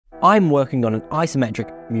I'm working on an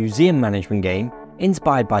isometric museum management game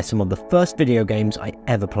inspired by some of the first video games I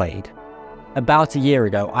ever played. About a year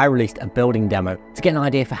ago, I released a building demo to get an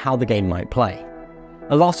idea for how the game might play.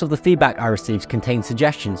 A lot of the feedback I received contained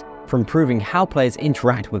suggestions for improving how players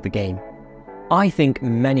interact with the game. I think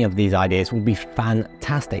many of these ideas will be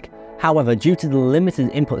fantastic. However, due to the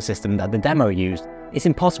limited input system that the demo used, it's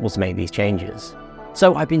impossible to make these changes.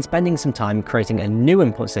 So I've been spending some time creating a new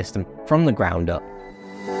input system from the ground up.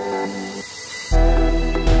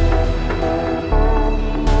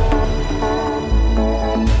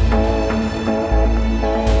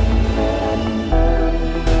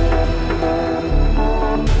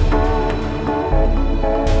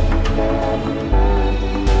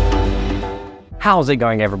 How's it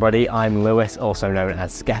going, everybody? I'm Lewis, also known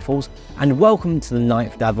as Skeffles, and welcome to the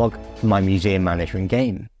 9th devlog for my museum management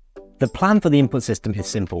game. The plan for the input system is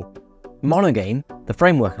simple. Monogame, the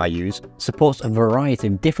framework I use, supports a variety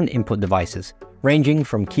of different input devices, ranging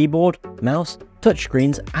from keyboard, mouse,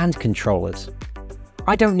 touchscreens, and controllers.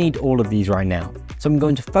 I don't need all of these right now, so I'm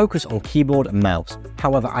going to focus on keyboard and mouse.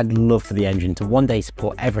 However, I'd love for the engine to one day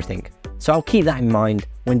support everything, so I'll keep that in mind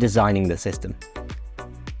when designing the system.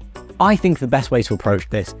 I think the best way to approach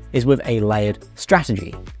this is with a layered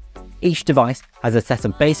strategy. Each device has a set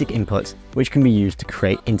of basic inputs which can be used to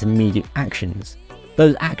create intermediate actions.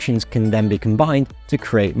 Those actions can then be combined to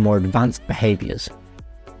create more advanced behaviors.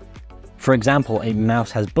 For example, a mouse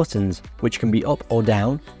has buttons which can be up or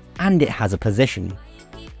down, and it has a position.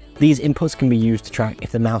 These inputs can be used to track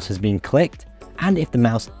if the mouse has been clicked and if the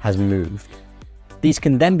mouse has moved. These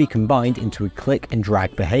can then be combined into a click and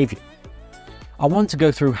drag behavior. I want to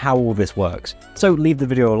go through how all this works, so leave the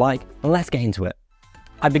video a like and let's get into it.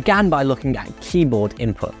 I began by looking at keyboard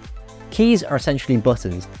input. Keys are essentially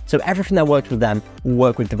buttons, so everything that works with them will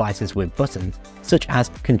work with devices with buttons, such as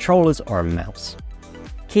controllers or a mouse.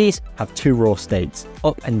 Keys have two raw states,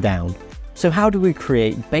 up and down, so how do we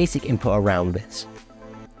create basic input around this?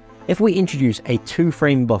 If we introduce a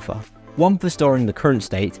 2-frame buffer, one for storing the current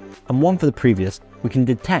state and one for the previous, we can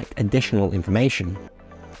detect additional information.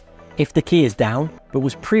 If the key is down, but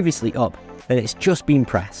was previously up, then it's just been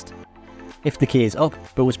pressed. If the key is up,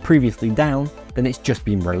 but was previously down, then it's just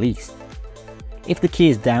been released. If the key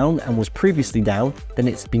is down and was previously down, then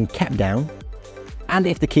it's been kept down. And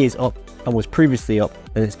if the key is up and was previously up,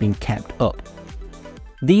 then it's been kept up.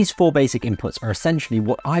 These 4 basic inputs are essentially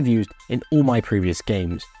what I've used in all my previous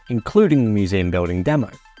games, including the museum building demo.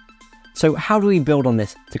 So how do we build on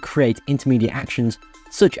this to create intermediate actions,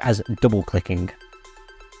 such as double clicking?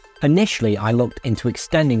 Initially, I looked into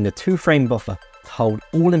extending the 2-frame buffer to hold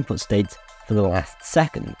all input states for the last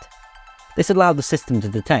second. This allowed the system to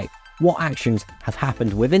detect what actions have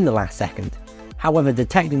happened within the last second. However,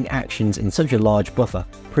 detecting actions in such a large buffer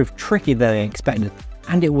proved trickier than I expected,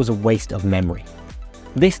 and it was a waste of memory.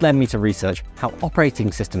 This led me to research how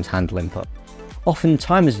operating systems handle input. Often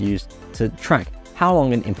time is used to track how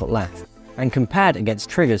long an input lasts, and compared against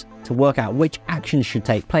triggers to work out which actions should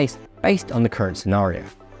take place based on the current scenario.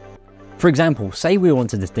 For example, say we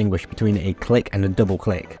want to distinguish between a click and a double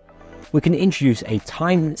click. We can introduce a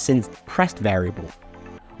time since pressed variable.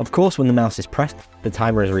 Of course, when the mouse is pressed, the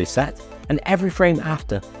timer is reset, and every frame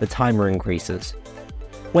after, the timer increases.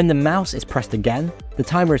 When the mouse is pressed again, the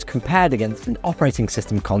timer is compared against an operating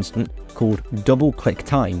system constant called double click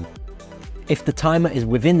time. If the timer is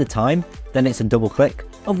within the time, then it's a double click,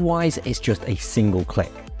 otherwise it's just a single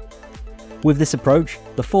click. With this approach,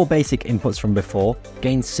 the 4 basic inputs from before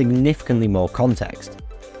gain significantly more context,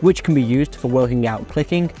 which can be used for working out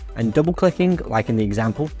clicking and double clicking like in the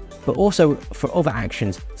example, but also for other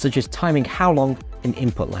actions such as timing how long an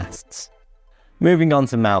input lasts. Moving on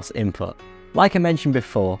to mouse input. Like I mentioned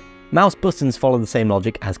before, mouse buttons follow the same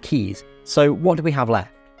logic as keys, so what do we have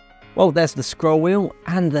left? Well, there's the scroll wheel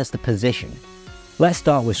and there's the position. Let's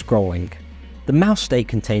start with scrolling. The mouse state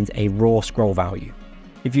contains a raw scroll value.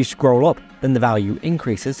 If you scroll up, then the value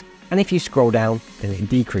increases, and if you scroll down, then it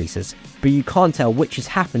decreases, but you can't tell which has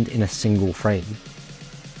happened in a single frame.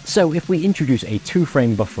 So if we introduce a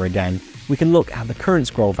 2-frame buffer again, we can look at the current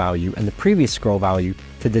scroll value and the previous scroll value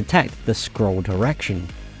to detect the scroll direction.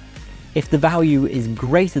 If the value is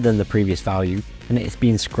greater than the previous value, then it's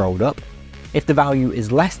been scrolled up. If the value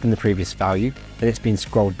is less than the previous value, then it's been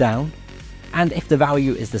scrolled down. And if the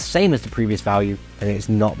value is the same as the previous value, then it's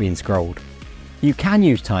not been scrolled. You can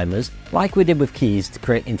use timers, like we did with keys, to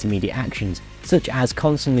create intermediate actions, such as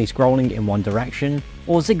constantly scrolling in one direction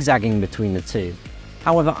or zigzagging between the two.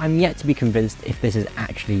 However, I'm yet to be convinced if this is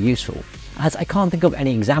actually useful, as I can't think of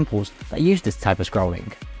any examples that use this type of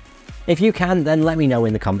scrolling. If you can, then let me know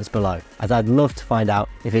in the comments below, as I'd love to find out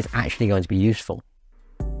if it's actually going to be useful.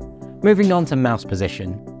 Moving on to mouse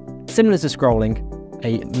position. Similar to scrolling,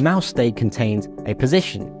 a mouse state contains a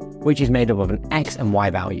position, which is made up of an X and Y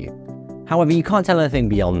value. However, you can't tell anything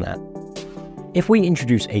beyond that. If we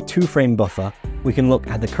introduce a 2-frame buffer, we can look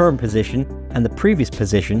at the current position and the previous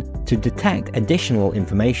position to detect additional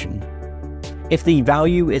information. If the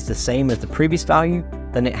value is the same as the previous value,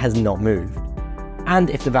 then it has not moved. And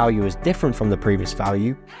if the value is different from the previous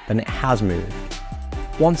value, then it has moved.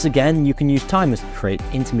 Once again, you can use timers to create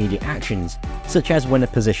intermediate actions, such as when a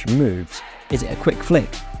position moves. Is it a quick flick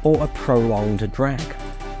or a prolonged drag?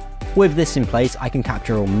 With this in place, I can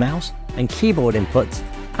capture all mouse and keyboard inputs,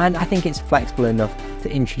 and I think it's flexible enough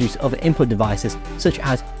to introduce other input devices such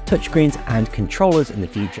as touchscreens and controllers in the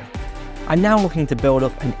future. I'm now looking to build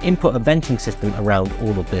up an input eventing system around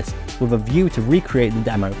all of this, with a view to recreate the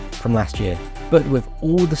demo from last year, but with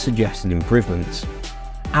all the suggested improvements.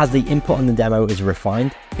 As the input on the demo is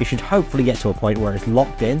refined, it should hopefully get to a point where it's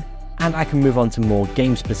locked in, and I can move on to more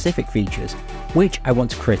game-specific features, which I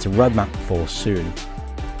want to create a roadmap for soon.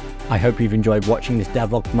 I hope you've enjoyed watching this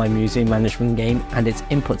devlog for my museum management game and its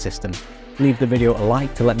input system. Leave the video a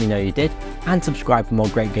like to let me know you did, and subscribe for more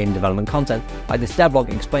great game development content like this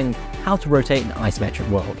devlog explaining how to rotate an isometric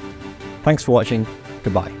world. Thanks for watching,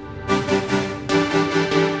 goodbye.